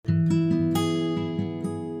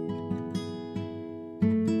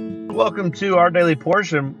Welcome to Our Daily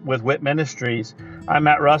Portion with WIT Ministries. I'm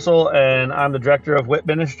Matt Russell, and I'm the director of WIT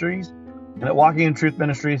Ministries. And at Walking in Truth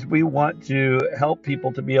Ministries, we want to help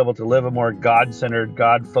people to be able to live a more God-centered,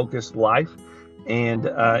 God-focused life, and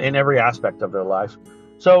in every aspect of their life.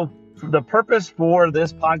 So the purpose for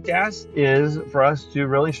this podcast is for us to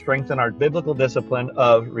really strengthen our biblical discipline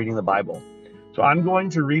of reading the Bible. So I'm going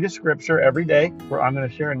to read a scripture every day where I'm going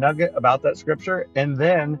to share a nugget about that scripture, and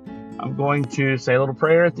then I'm going to say a little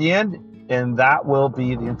prayer at the end, and that will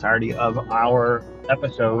be the entirety of our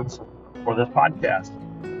episodes for this podcast.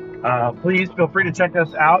 Please feel free to check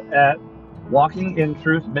us out at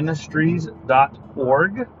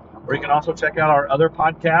walkingintruthministries.org, or you can also check out our other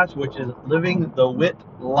podcast, which is Living the WIT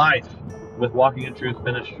Life with Walking in Truth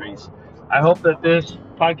Ministries. I hope that this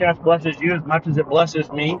podcast blesses you as much as it blesses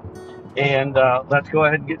me, and let's go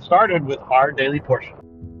ahead and get started with our daily portion.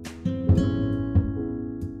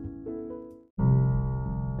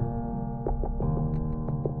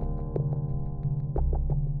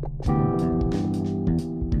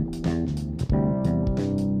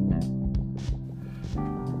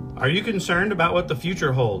 Are you concerned about what the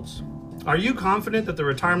future holds? Are you confident that the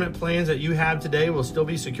retirement plans that you have today will still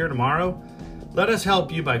be secure tomorrow? Let us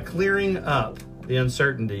help you by clearing up the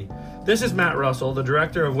uncertainty. This is Matt Russell, the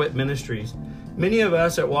director of WIT Ministries. Many of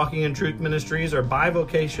us at Walking in Truth Ministries are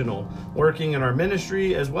bivocational, working in our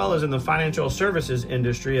ministry as well as in the financial services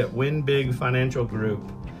industry at Win Big Financial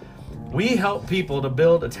Group. We help people to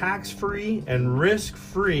build a tax-free and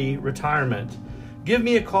risk-free retirement. Give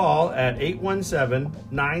me a call at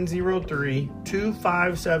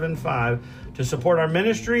 817-903-2575 to support our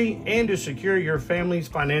ministry and to secure your family's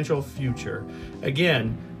financial future.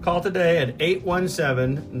 Again, call today at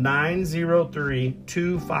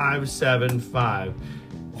 817-903-2575.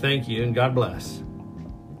 Thank you and God bless.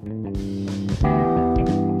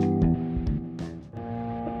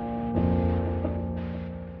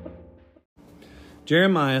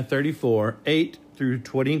 Jeremiah 34, 8 through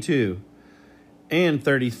 22. And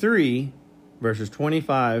 33, verses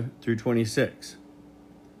 25 through 26.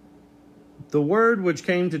 The word which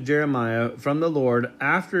came to Jeremiah from the Lord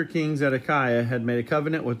after King Zedekiah had made a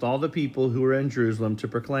covenant with all the people who were in Jerusalem to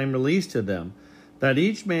proclaim release to them, that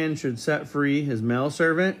each man should set free his male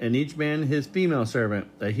servant and each man his female servant,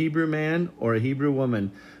 a Hebrew man or a Hebrew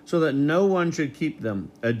woman, so that no one should keep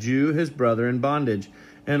them, a Jew his brother in bondage.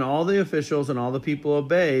 And all the officials and all the people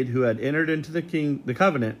obeyed who had entered into the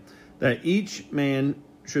covenant, that each man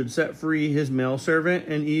should set free his male servant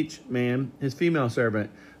and each man his female servant,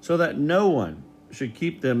 so that no one should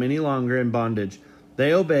keep them any longer in bondage.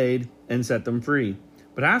 They obeyed and set them free.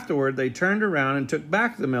 But afterward they turned around and took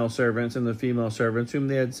back the male servants and the female servants whom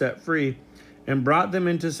they had set free, and brought them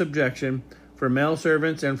into subjection for male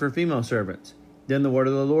servants and for female servants. Then the word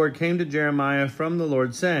of the Lord came to Jeremiah from the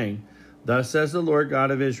Lord, saying, Thus says the Lord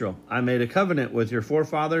God of Israel, I made a covenant with your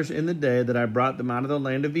forefathers in the day that I brought them out of the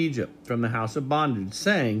land of Egypt, from the house of bondage,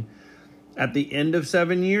 saying, At the end of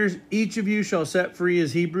 7 years, each of you shall set free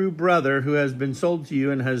his Hebrew brother who has been sold to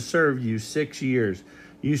you and has served you 6 years.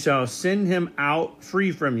 You shall send him out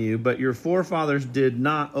free from you, but your forefathers did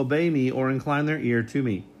not obey me or incline their ear to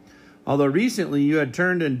me. Although recently you had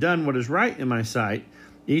turned and done what is right in my sight,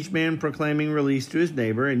 each man proclaiming release to his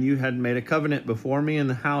neighbor, and you had made a covenant before me in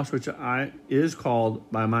the house which is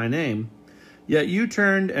called by my name. Yet you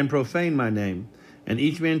turned and profaned my name. And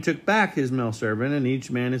each man took back his male servant, and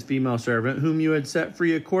each man his female servant, whom you had set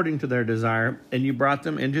free according to their desire, and you brought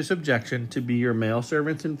them into subjection to be your male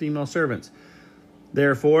servants and female servants.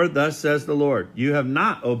 Therefore, thus says the Lord, you have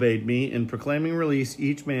not obeyed me in proclaiming release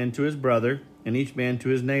each man to his brother, and each man to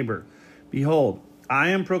his neighbor. Behold,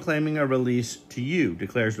 I am proclaiming a release to you,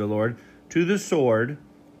 declares the Lord, to the sword,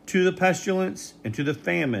 to the pestilence, and to the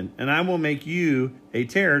famine, and I will make you a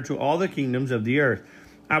terror to all the kingdoms of the earth.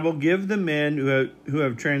 I will give the men who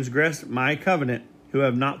have transgressed my covenant, who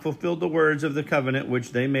have not fulfilled the words of the covenant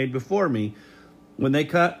which they made before me, when they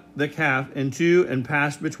cut the calf in two and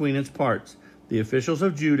passed between its parts, the officials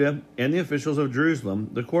of Judah and the officials of Jerusalem,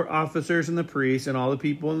 the court officers and the priests, and all the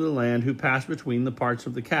people in the land who passed between the parts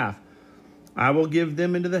of the calf. I will give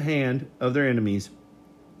them into the hand of their enemies,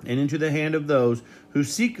 and into the hand of those who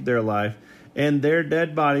seek their life, and their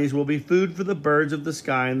dead bodies will be food for the birds of the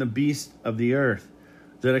sky and the beasts of the earth.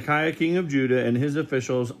 Zedekiah king of Judah and his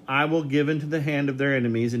officials I will give into the hand of their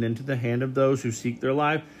enemies, and into the hand of those who seek their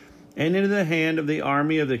life, and into the hand of the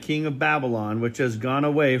army of the king of Babylon, which has gone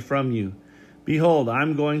away from you. Behold, I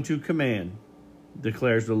am going to command,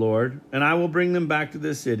 declares the Lord, and I will bring them back to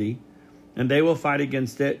this city, and they will fight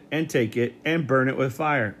against it, and take it, and burn it with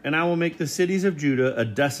fire. And I will make the cities of Judah a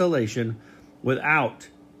desolation without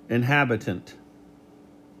inhabitant.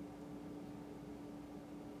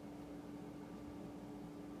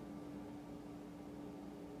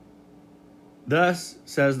 Thus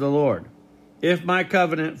says the Lord, if my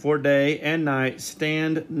covenant for day and night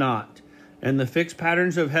stand not, and the fixed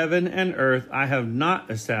patterns of heaven and earth I have not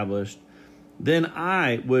established, then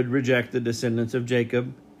I would reject the descendants of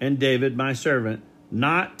Jacob and David my servant,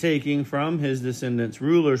 not taking from his descendants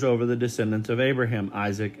rulers over the descendants of Abraham,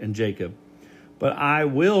 Isaac, and Jacob. But I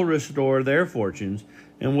will restore their fortunes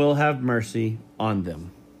and will have mercy on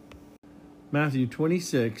them. Matthew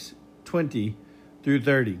 26, 20 through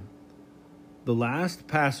 30. The last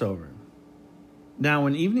Passover. Now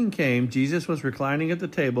when evening came, Jesus was reclining at the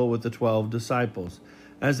table with the 12 disciples.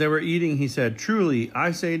 As they were eating, he said, truly,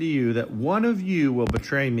 I say to you that one of you will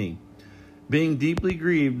betray me. Being deeply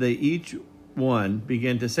grieved, they each one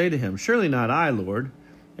began to say to him, surely not I, Lord.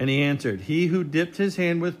 And he answered, he who dipped his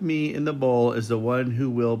hand with me in the bowl is the one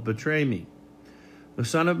who will betray me. The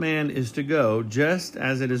Son of Man is to go, just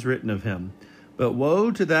as it is written of him. But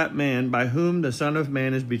woe to that man by whom the Son of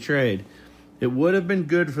Man is betrayed. It would have been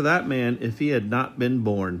good for that man if he had not been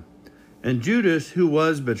born. And Judas, who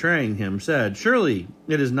was betraying him, said, surely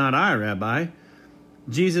it is not I, Rabbi.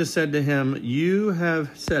 Jesus said to him, you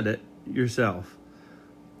have said it yourself.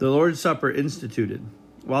 The Lord's Supper instituted.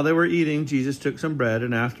 While they were eating, Jesus took some bread,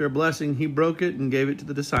 and after a blessing, he broke it and gave it to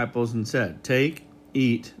the disciples and said, take,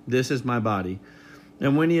 eat, this is my body.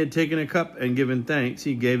 And when he had taken a cup and given thanks,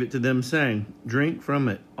 he gave it to them, saying, drink from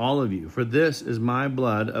it, all of you, for this is my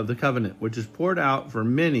blood of the covenant, which is poured out for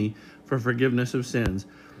many for forgiveness of sins.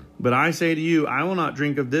 But I say to you, I will not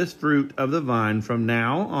drink of this fruit of the vine from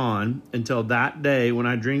now on until that day when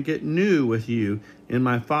I drink it new with you in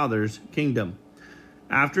my Father's kingdom.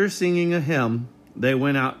 After singing a hymn, they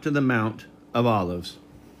went out to the Mount of Olives.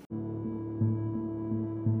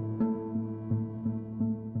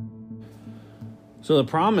 So the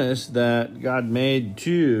promise that God made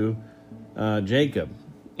to Jacob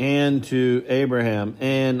and to Abraham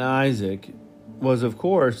and Isaac was, of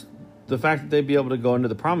course, the fact that they'd be able to go into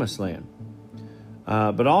the promised land.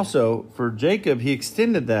 But also for Jacob, he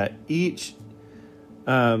extended that each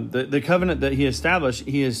the covenant that he established.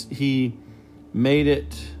 He made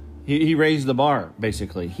it. He raised the bar.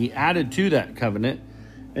 Basically, he added to that covenant,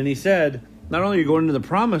 and he said, "Not only are you going into the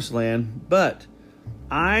promised land, but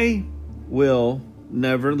I will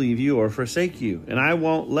never leave you or forsake you, and I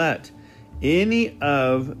won't let any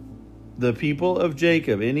of the people of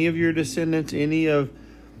Jacob, any of your descendants, any of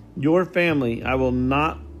your family, I will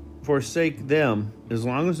not forsake them as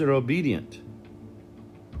long as they're obedient."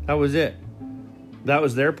 That was it. That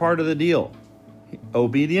was their part of the deal.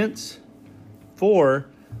 Obedience for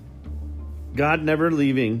God, never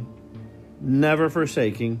leaving, never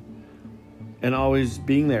forsaking, and always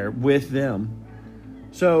being there with them.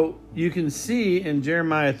 So you can see in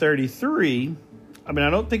Jeremiah 33, I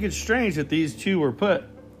don't think it's strange that these two were put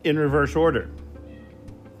in reverse order.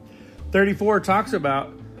 34 talks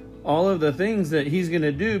about all of the things that he's going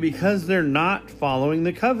to do because they're not following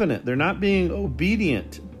the covenant. They're not being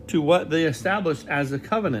obedient to what they established as a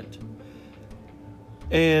covenant.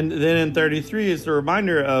 And then in 33 is the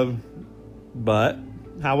reminder of, but,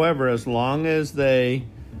 however, as long as they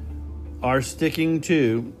are sticking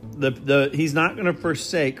to he's not going to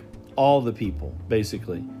forsake all the people,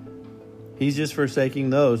 basically. He's just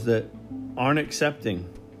forsaking those that aren't accepting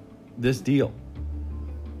this deal.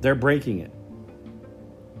 They're breaking it.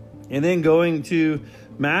 And then going to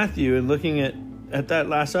Matthew and looking at that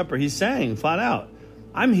Last Supper, he's saying flat out,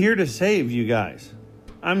 I'm here to save you guys.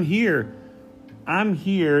 I'm here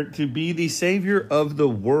to be the Savior of the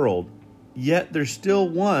world. Yet there's still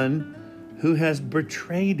one who has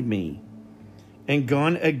betrayed me and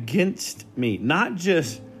gone against me. Not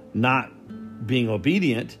just not being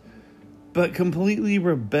obedient, but completely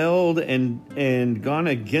rebelled and gone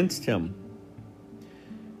against him.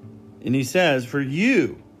 And he says, for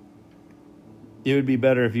you, it would be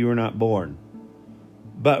better if you were not born.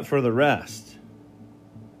 But for the rest,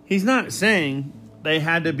 he's not saying they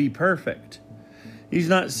had to be perfect. He's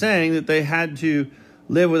not saying that they had to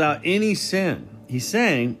live without any sin. He's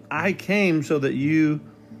saying, I came so that you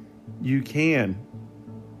can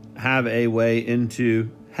have a way into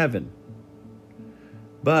heaven.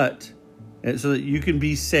 But, and so that you can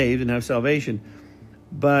be saved and have salvation.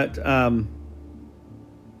 But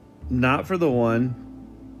not for the one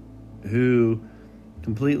who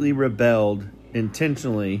completely rebelled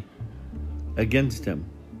intentionally against him.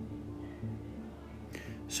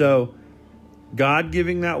 So, God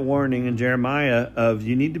giving that warning in Jeremiah of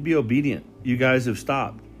you need to be obedient. You guys have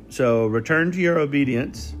stopped. So return to your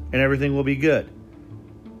obedience and everything will be good.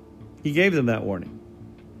 He gave them that warning.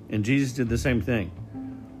 And Jesus did the same thing.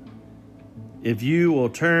 If you will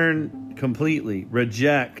turn completely,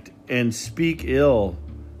 reject, and speak ill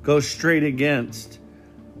go straight against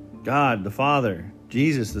God the Father,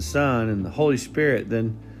 Jesus the Son, and the Holy Spirit,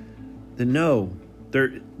 then no,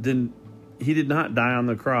 then he did not die on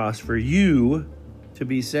the cross for you to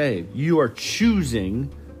be saved. You are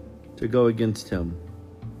choosing to go against him.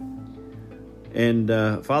 And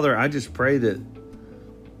Father, I just pray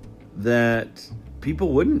that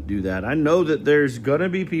people wouldn't do that. I know that there's going to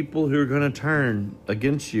be people who are going to turn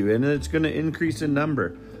against you, and it's going to increase in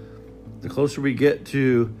number. The closer we get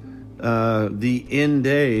to the end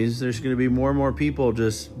days, there's going to be more and more people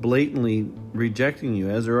just blatantly rejecting you,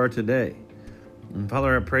 as there are today. And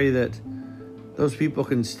Father, I pray that those people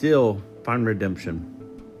can still find redemption,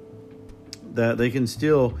 that they can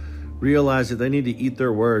still realize that they need to eat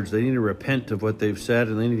their words, they need to repent of what they've said,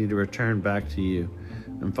 and they need to return back to you.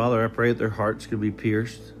 And Father, I pray that their hearts could be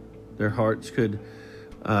pierced, their hearts could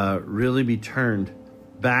really be turned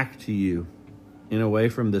back to you and away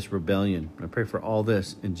from this rebellion. I pray for all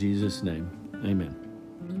this in Jesus' name. Amen.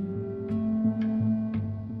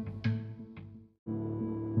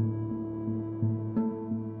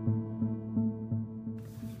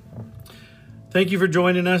 Thank you for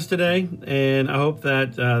joining us today, and I hope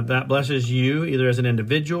that that blesses you either as an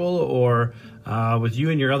individual or with you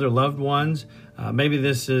and your other loved ones. Maybe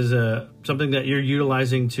this is something that you're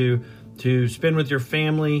utilizing to spend with your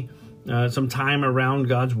family, some time around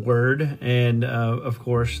God's Word, and of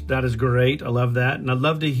course, that is great. I love that, and I'd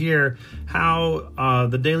love to hear how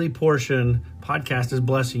the Daily Portion podcast is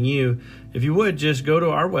blessing you. If you would, just go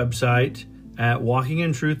to our website at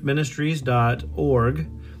walkinginTruthMinistries.org.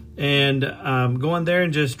 And go on there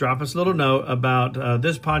and just drop us a little note about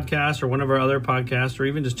this podcast or one of our other podcasts, or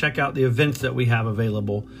even just check out the events that we have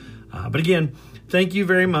available. But again, thank you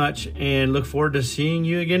very much, and look forward to seeing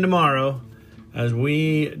you again tomorrow as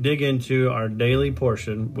we dig into our daily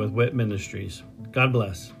portion with WIT Ministries. God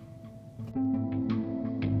bless.